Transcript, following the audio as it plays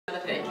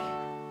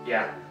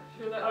Yeah.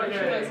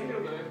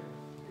 Okay.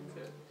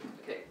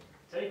 Okay.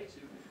 Take 2.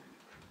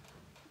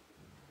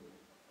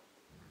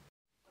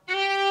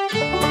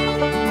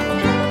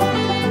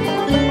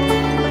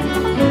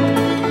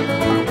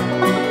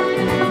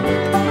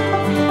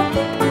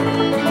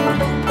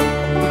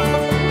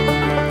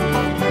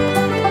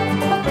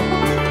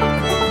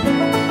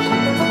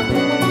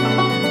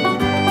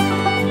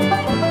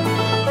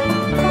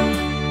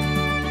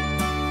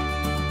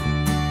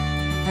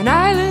 An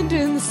island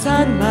in the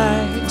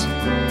sunlight,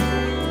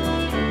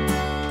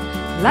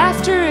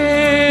 laughter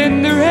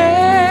in the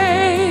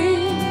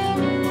rain,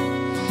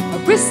 a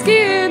whiskey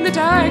in the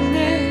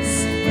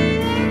darkness,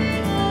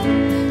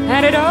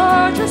 and it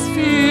all just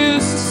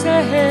feels the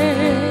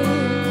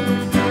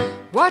same.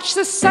 Watch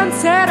the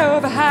sunset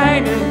over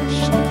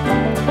Skipinnish,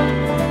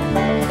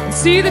 and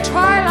see the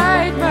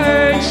twilight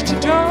merge to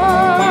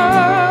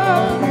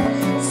dawn,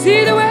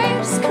 see the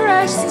waves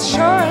crash the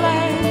shoreline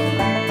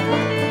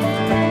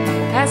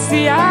as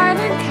the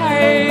island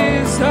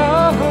carries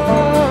on.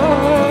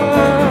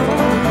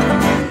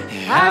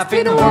 I've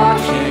been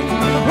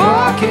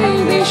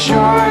walking these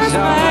shores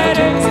my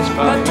days,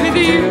 but with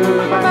you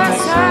by my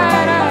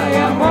side I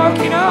am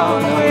walking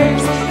on the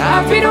waves.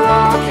 I've been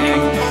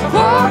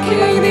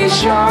walking these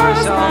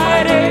shores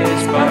my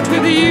days, but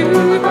with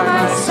you by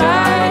my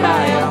side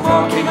I am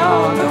walking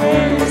on the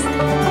waves.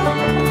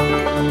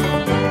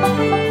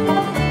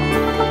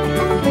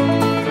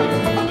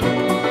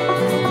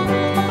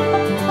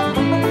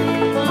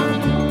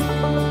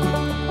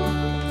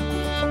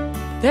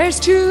 There's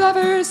 2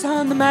 lovers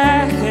on the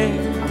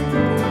Main,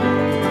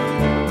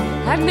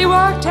 and they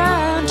walk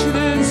down to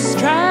the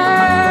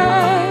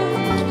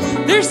strand.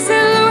 Their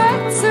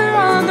silhouettes are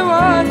on the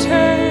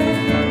water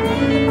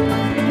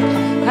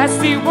as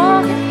they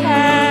walk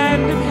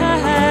hand in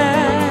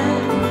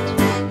hand.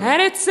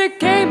 And it's a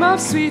game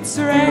of sweet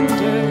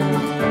surrender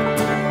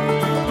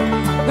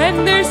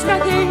when there's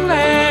nothing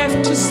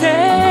left to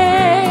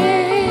say,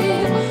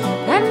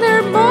 and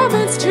there are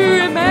moments to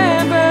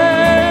remember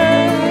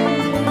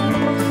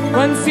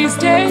once these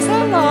days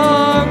are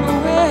long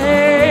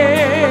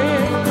away.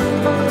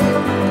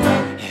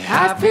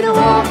 I've been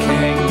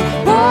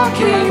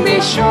walking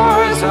these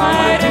shores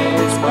my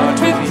days, but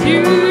with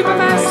you by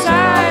my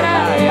side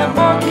I am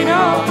walking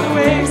on the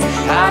waves.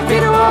 I've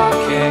been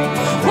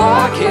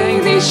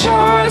walking these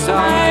shores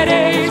my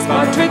days,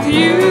 but with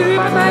you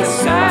by my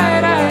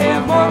side I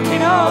am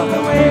walking on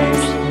the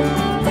waves.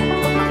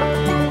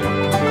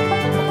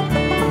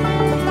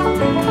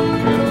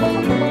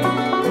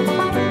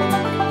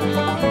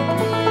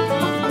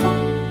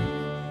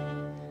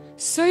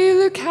 So you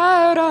look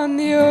out on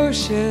the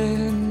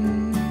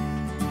ocean,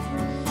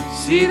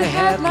 see the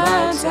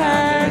headlines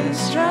and the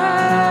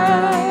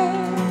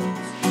strand,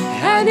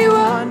 and you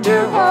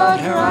wonder what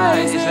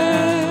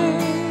horizon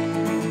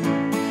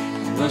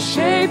will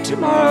shape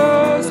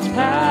tomorrow's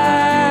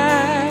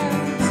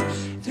plans.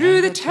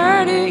 Through the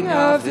turning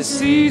of the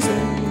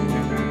season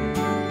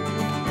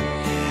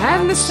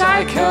and the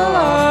cycle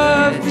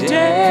of the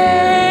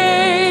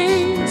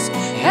days,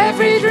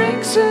 every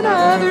drink's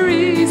another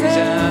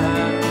reason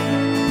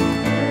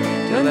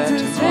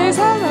days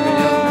are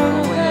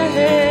long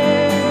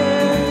away.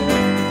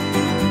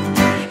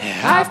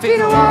 I've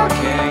been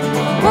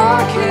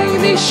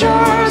walking these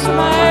shores of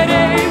my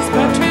days,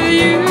 but with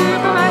you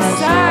by my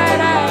side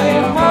I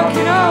am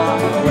walking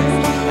on the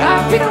waves.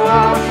 I've been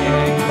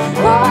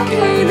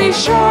walking these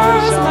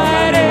shores of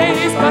my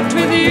days, but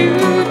with you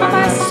by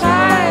my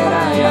side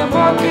I am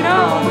walking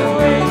on the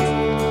waves.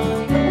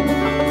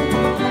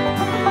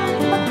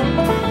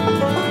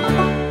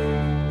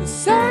 The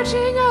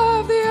surging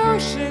of the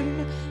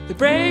ocean, the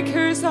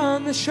breakers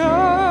on the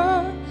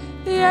shore,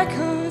 the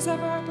echoes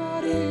of our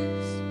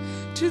bodies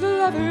to the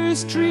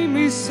lover's dream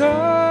we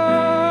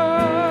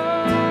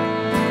saw.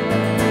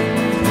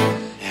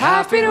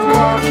 I've been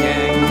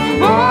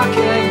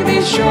walking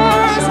these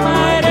shores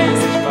my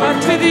days, but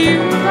with you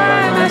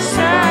by my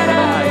side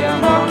I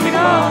am walking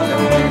on the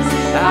waves.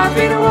 I've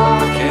been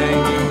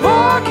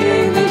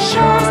walking these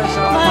shores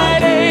my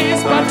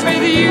days, but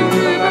with you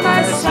by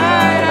my side